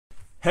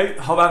Hey,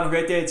 hope you're having a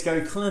great day. It's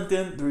Gary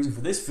Clinton. The reason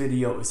for this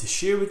video is to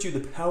share with you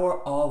the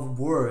power of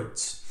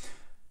words.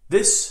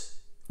 This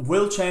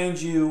will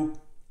change you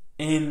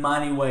in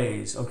many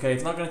ways, okay?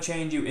 It's not going to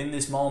change you in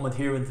this moment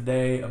here and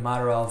today, a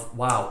matter of,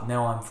 wow,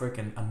 now I'm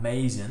freaking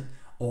amazing,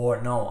 or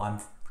no,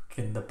 I'm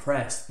freaking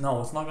depressed. No,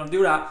 it's not going to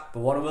do that, but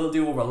what it will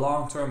do over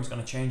long term is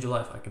going to change your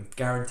life. I can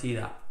guarantee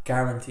that.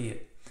 Guarantee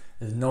it.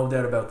 There's no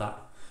doubt about that.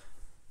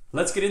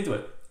 Let's get into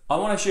it. I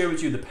want to share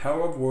with you the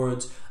power of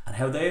words and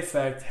how they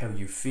affect how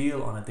you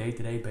feel on a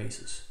day-to-day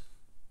basis.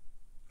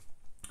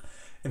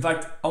 In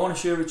fact, I want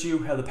to share with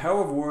you how the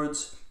power of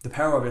words, the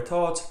power of your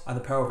thoughts, and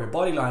the power of your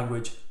body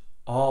language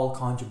all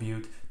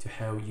contribute to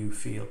how you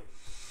feel.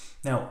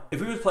 Now,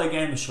 if we were to play a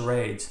game of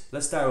charades,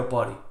 let's start with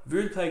body. If we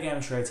were to play a game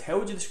of charades, how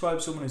would you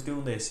describe someone who's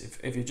doing this?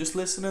 If you're just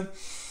listening,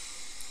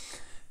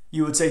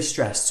 you would say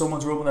stressed.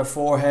 Someone's rubbing their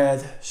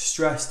forehead,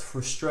 stressed,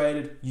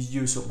 frustrated, you'd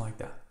use something like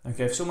that.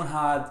 Okay, if someone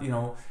had,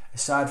 a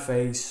sad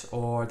face,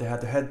 or they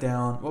had their head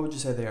down, what would you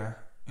say they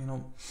are?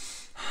 And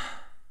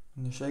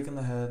they're shaking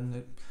their head,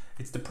 and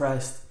it's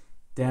depressed,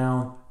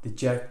 down,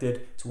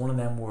 dejected. It's one of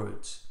them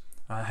words.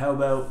 How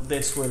about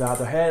this, where they have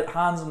their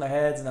hands on their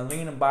heads, and they're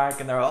leaning back,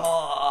 and they're,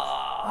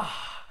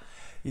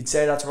 you'd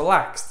say that's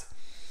relaxed.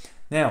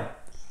 Now,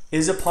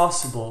 is it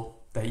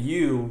possible that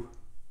you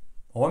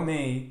or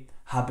me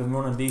have been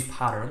running these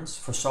patterns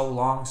for so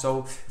long?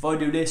 So if I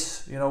do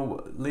this,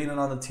 leaning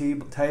on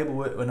the table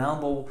with an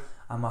elbow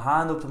and my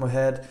hand up to my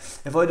head,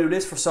 if I do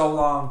this for so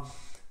long,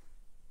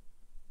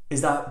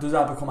 does that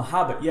become a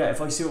habit? Yeah.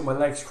 If I sit with my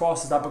legs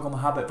crossed, does that become a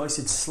habit? If I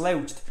sit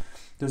slouched,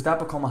 does that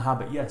become a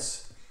habit?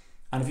 Yes.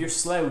 And if you're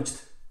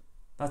slouched,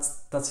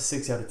 that's a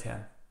 6 out of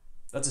 10.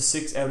 That's a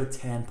 6 out of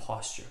 10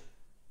 posture.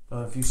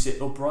 If you sit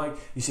upright,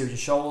 you sit with your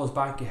shoulders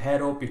back, your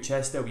head up, your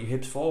chest out, your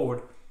hips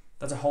forward,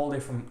 that's a whole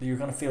different, you're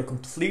going to feel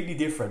completely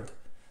different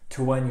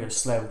to when you're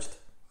slouched.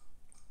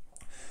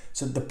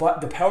 So the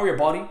power of your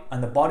body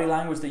and the body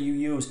language that you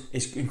use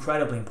is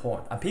incredibly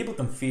important. And people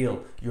can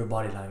feel your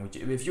body language.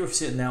 If you're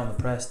sitting down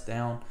depressed,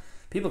 down,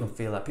 people can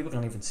feel that. People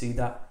can even see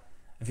that.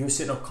 If you're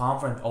sitting up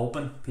confident,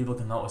 open, people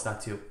can notice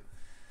that too.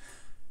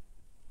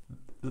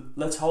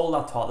 Let's hold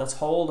that thought. Let's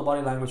hold the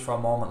body language for a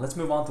moment. Let's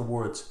move on to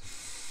words.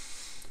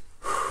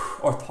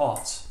 Or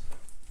thoughts.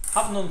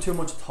 Haven't done too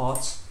much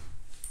thoughts,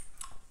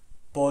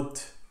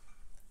 but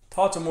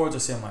thoughts and words are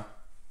similar.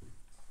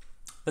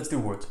 Let's do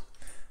words.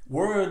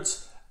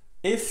 Words,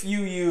 if you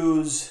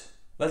use,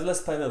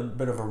 let's play a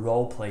bit of a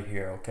role play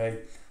here, okay?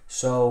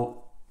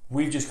 So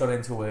we've just got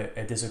into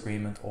a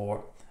disagreement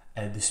or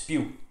a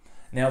dispute.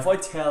 Now, if I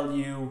tell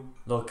you,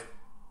 look,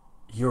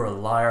 you're a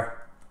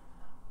liar,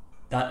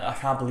 that I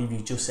can't believe you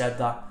just said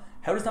that,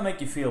 how does that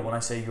make you feel when I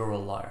say you're a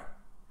liar?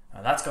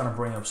 Now, that's going to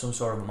bring up some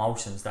sort of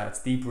emotions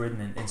that's deep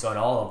written inside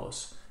all of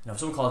us. If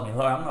someone calls me a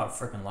liar, I'm not a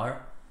freaking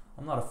liar.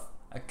 I'm not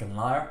a freaking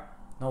liar.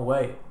 No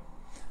way.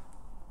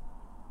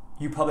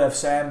 You probably have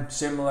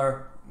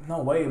similar, no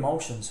way,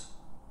 emotions.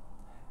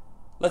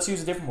 Let's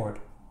use a different word.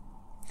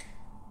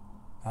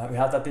 We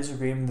had that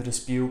disagreement, the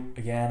dispute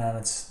again, and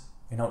it's,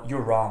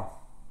 you're wrong.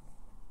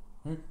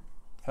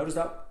 How does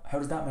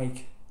that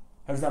make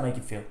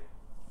you feel?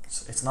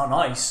 It's not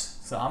nice.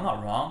 So I'm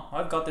not wrong.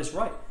 I've got this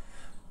right.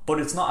 But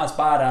it's not as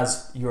bad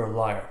as you're a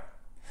liar.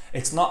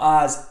 It's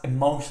not as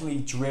emotionally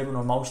driven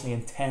or emotionally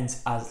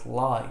intense as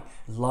liar.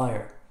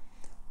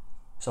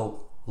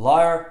 So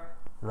liar,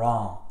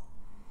 wrong.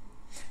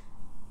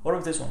 What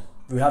about this one?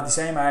 We have the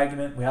same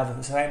argument. We have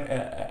the same.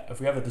 If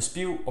we have a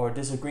dispute or a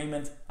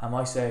disagreement, I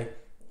might say,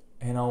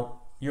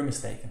 you're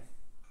mistaken.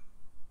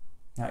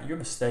 Now you're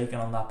mistaken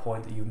on that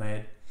point that you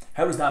made.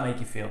 How does that make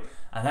you feel?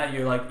 And that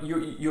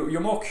you're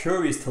more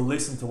curious to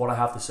listen to what I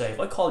have to say. If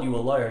I call you a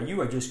liar,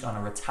 you are just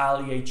gonna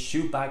retaliate,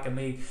 shoot back at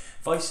me.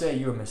 If I say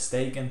you're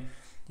mistaken,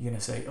 you're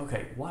gonna say,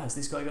 okay, what has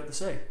this guy got to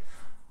say?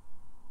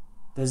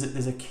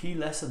 There's a key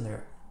lesson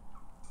there.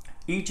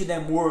 Each of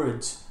them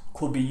words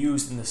could be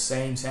used in the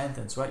same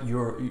sentence, right?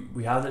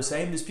 We have the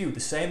same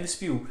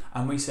dispute,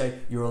 and we say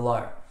you're a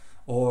liar,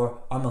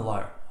 or I'm a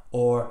liar,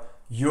 or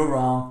you're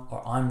wrong,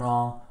 or I'm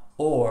wrong,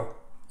 or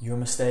you're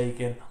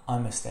mistaken,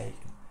 I'm mistaken.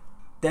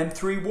 Them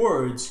three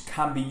words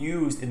can be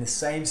used in the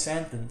same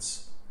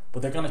sentence,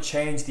 but they're going to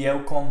change the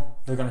outcome.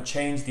 They're going to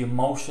change the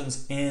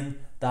emotions in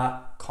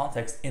that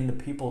context, in the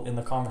people, in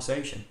the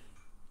conversation.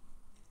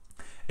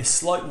 A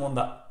slight one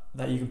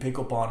that you can pick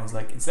up on is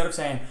like, instead of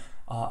saying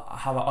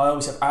I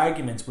always have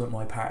arguments with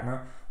my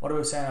partner, what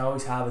about saying I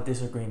always have a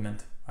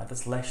disagreement? Right?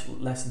 That's less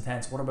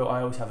intense. What about I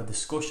always have a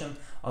discussion?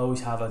 I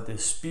always have a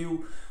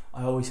dispute.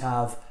 I always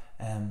have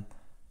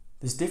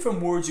there's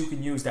different words you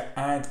can use that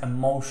aren't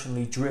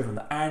emotionally driven,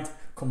 that aren't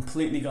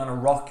completely going to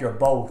rock your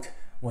boat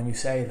when you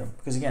say them.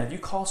 Because again, if you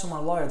call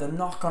someone a liar, they're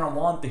not going to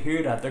want to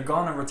hear that. They're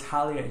going to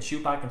retaliate and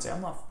shoot back and say,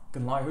 I'm not a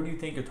fucking liar. Who do you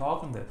think you're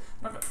talking to?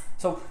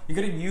 So you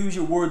got to use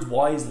your words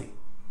wisely.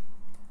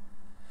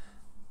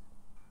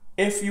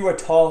 If you are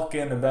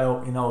talking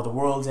about, the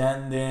world's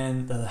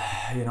ending,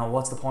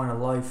 what's the point of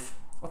life?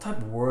 What type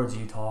of words are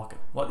you talking?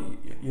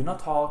 You're not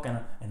talking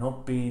an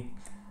upbeat,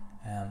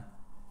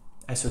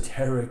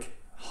 esoteric,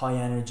 high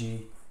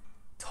energy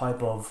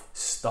type of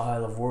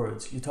style of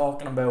words. You're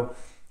talking about,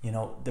 you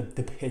know, the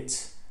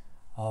pits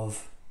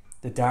of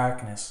the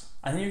darkness,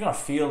 and then you're gonna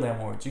feel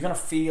them words. You're gonna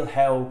feel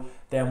how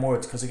them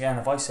words, because again,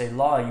 if I say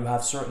lie, you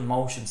have certain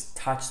emotions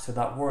attached to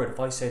that word. If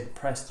I say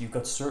depressed, you've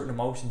got certain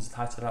emotions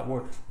attached to that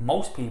word.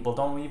 Most people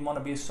don't even want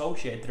to be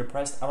associated to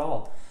depressed at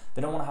all.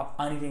 They don't want to have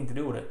anything to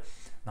do with it.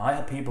 Now, I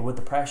have people with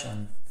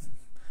depression,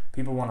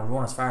 people want to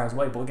run as far as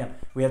away, but again,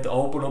 we have to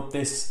open up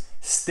this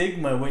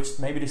stigma, which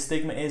maybe the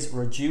stigma is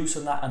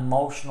reducing that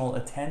emotional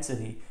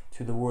intensity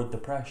to the word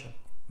depression.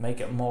 Make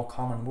it a more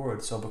common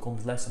word so it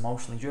becomes less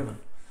emotionally driven.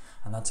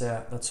 And that's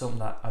something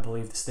that I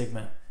believe the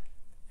stigma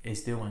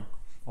is doing,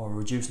 or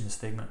reducing the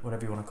stigma,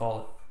 whatever you want to call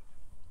it.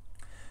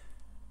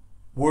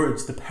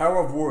 Words, the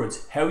power of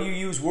words. How you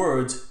use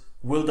words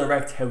will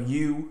direct how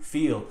you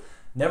feel.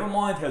 Never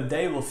mind how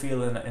they will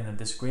feel in a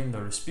disagreement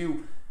or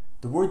dispute.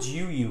 The words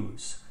you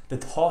use, the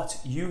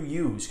thoughts you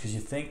use, because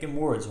you think in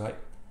words, right?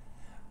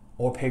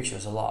 Or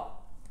pictures a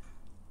lot.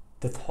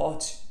 The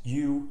thoughts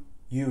you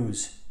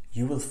use,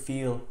 you will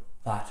feel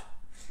that.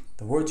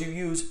 The words you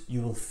use,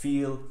 you will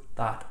feel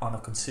that on a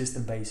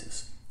consistent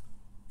basis.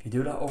 If you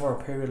do that over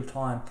a period of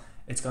time,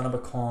 it's going to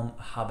become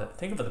a habit.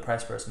 Think of a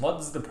depressed person. What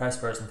is the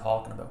depressed person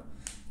talking about?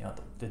 You know,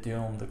 the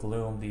doom, the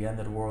gloom, the end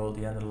of the world,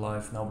 the end of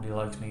life, nobody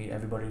likes me,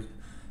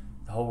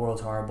 the whole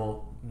world's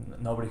horrible,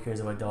 nobody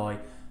cares if I die.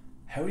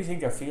 How do you think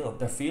they're feeling?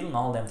 They're feeling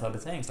all them type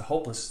of things. They're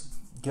hopeless,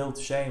 guilt,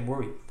 shame,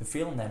 worry. They're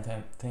feeling them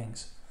type of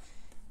things.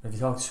 If you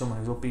talk to someone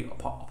who's upbeat,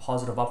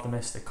 positive,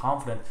 optimistic,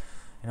 confident,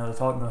 you know, they're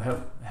talking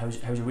about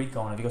how's your week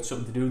going? Have you got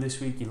something to do this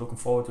week? You're looking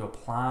forward to a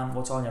plan?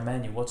 What's on your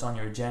menu? What's on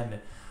your agenda?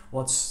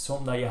 What's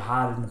something that you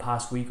had in the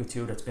past week or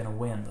two that's been a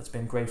win, that's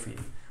been great for you?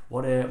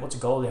 What's a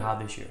goal you had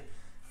this year?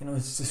 You know,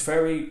 it's just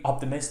very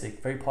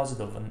optimistic, very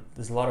positive, and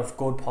there's a lot of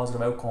good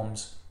positive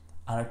outcomes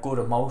and good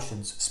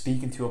emotions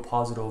speaking to a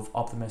positive,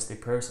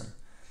 optimistic person.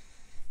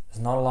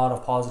 There's not a lot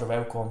of positive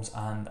outcomes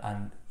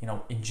and you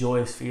know,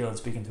 enjoyous feelings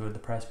speaking to a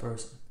depressed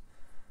person.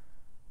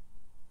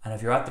 And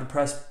if you're at the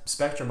depressed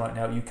spectrum right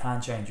now, you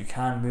can change. You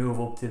can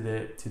move up to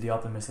the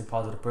optimistic,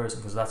 positive person,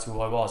 because that's who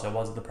I was. I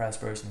was a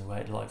depressed person who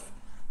hated life.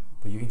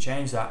 But you can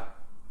change that.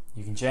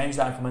 You can change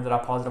that and come into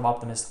that positive,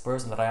 optimistic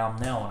person that I am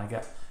now, and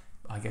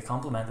I get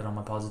complimented on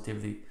my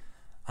positivity.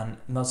 And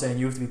I'm not saying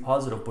you have to be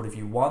positive, but if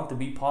you want to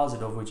be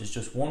positive, which is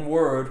just one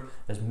word,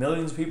 there's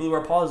millions of people who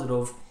are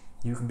positive,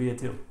 you can be it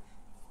too.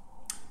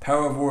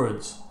 Power of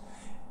words.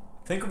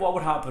 Think of what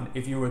would happen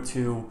if you were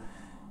to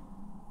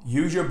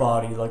use your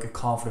body like a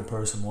confident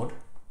person would,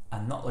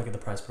 and not like a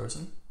depressed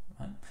person.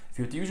 Right? If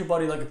you were to use your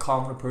body like a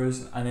confident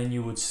person, and then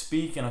you would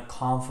speak in a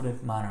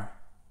confident manner,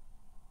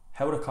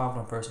 how would a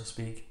confident person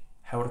speak?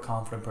 How would a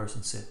confident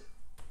person sit?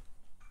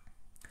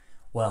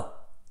 Well,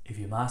 if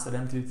you master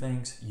them two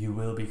things, you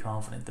will be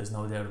confident. There's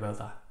no doubt about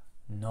that.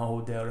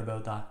 No doubt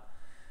about that.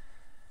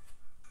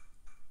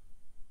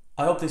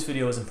 I hope this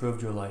video has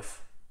improved your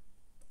life.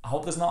 I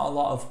hope there's not a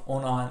lot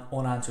of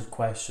unanswered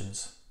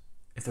questions.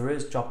 If there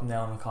is, drop them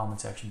down in the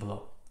comment section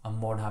below. I'm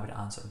more than happy to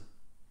answer them.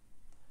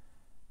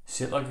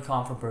 Sit like a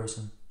confident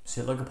person.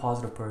 Sit like a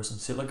positive person.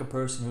 Sit like a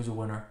person who's a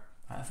winner.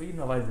 If you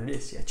know I do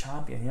this, yeah,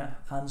 champion, yeah.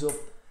 Hands up,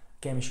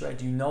 game of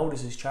shred. You know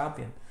this is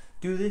champion.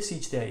 Do this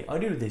each day. I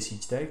do this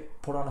each day.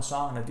 Put on a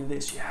song and I do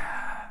this,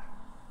 yeah.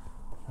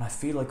 And I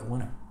feel like a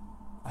winner.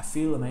 I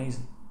feel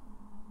amazing.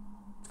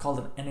 It's called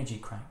an energy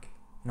crank.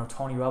 You know,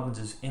 Tony Robbins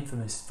is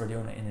infamous for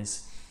doing it in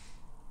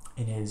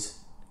his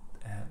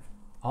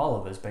all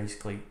of his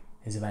basically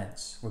his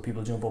events, where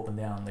people jump up and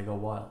down and they go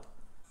wild.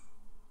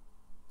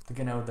 They're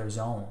getting out of their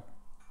zone.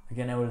 They're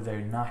getting out of their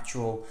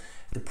natural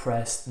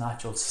depressed,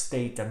 natural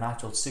state, their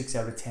natural 6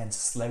 out of 10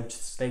 slouched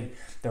state.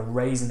 They're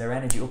raising their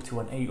energy up to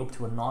an 8, up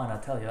to a 9. I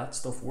tell you, that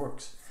stuff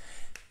works.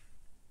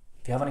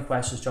 If you have any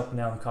questions, drop them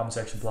down in the comment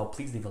section below.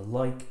 Please leave a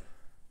like,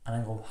 and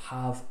then go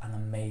have an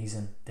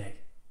amazing day.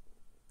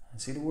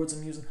 And see the words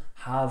I'm using?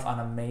 Have an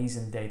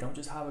amazing day. Don't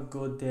just have a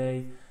good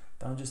day.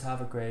 Don't just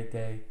have a great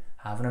day.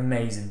 Have an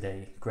amazing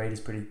day. Great is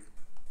a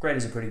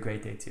pretty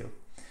great day too.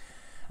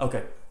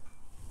 Okay.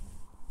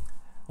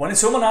 When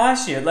someone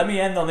asks you, let me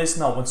end on this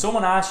note. When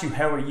someone asks you,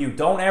 how are you?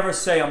 Don't ever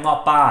say, I'm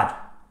not bad.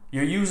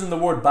 You're using the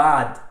word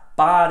bad.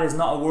 Bad is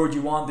not a word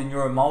you want in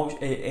your emotion,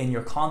 in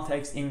your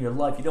context, in your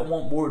life. You don't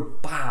want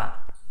word bad.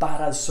 Bad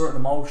has certain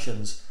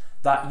emotions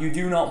that you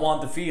do not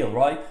want to feel,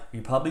 right?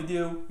 You probably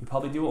do. You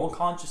probably do it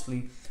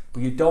unconsciously.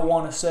 But you don't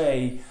want to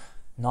say,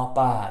 not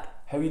bad.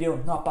 How are you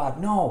doing? Not bad.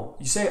 No.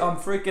 You say, I'm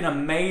freaking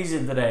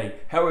amazing today.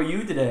 How are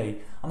you today?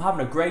 I'm having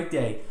a great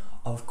day.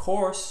 Of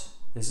course,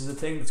 this is a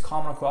thing that's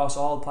common across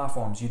all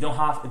platforms. You don't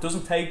have, it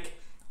doesn't take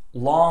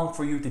long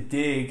for you to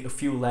dig a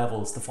few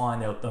levels to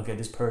find out, okay,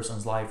 this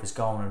person's life is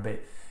going a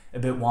bit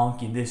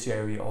wonky in this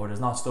area, or there's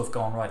not stuff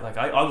going right. Like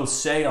I will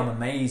say I'm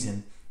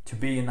amazing to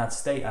be in that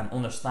state and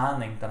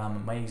understanding that I'm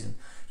amazing.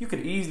 You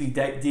could easily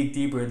dig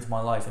deeper into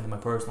my life, into my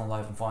personal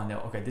life, and find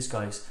out, okay, this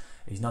guy's,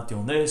 he's not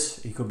doing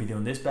this, he could be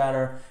doing this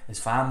better, his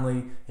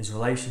family, his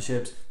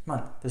relationships.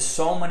 Man, there's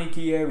so many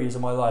key areas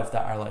of my life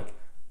that are like,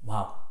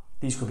 wow,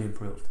 these could be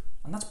improved.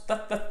 And that's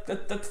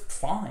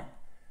fine.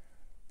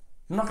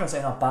 I'm not going to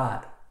say not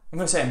bad. I'm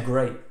going to say I'm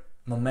great.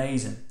 I'm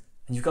amazing.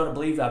 And you've got to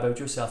believe that about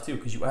yourself too,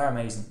 because you are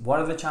amazing. What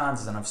are the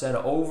chances? And I've said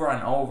it over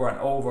and over and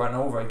over and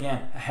over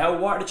again.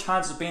 What are the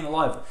chances of being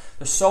alive?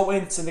 They're so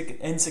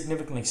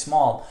insignificantly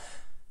small.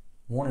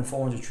 1 in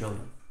 400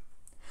 trillion.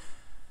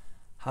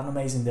 Have an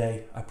amazing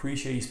day. I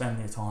appreciate you spending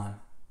your time.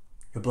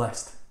 You're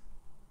blessed.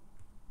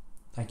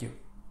 Thank you.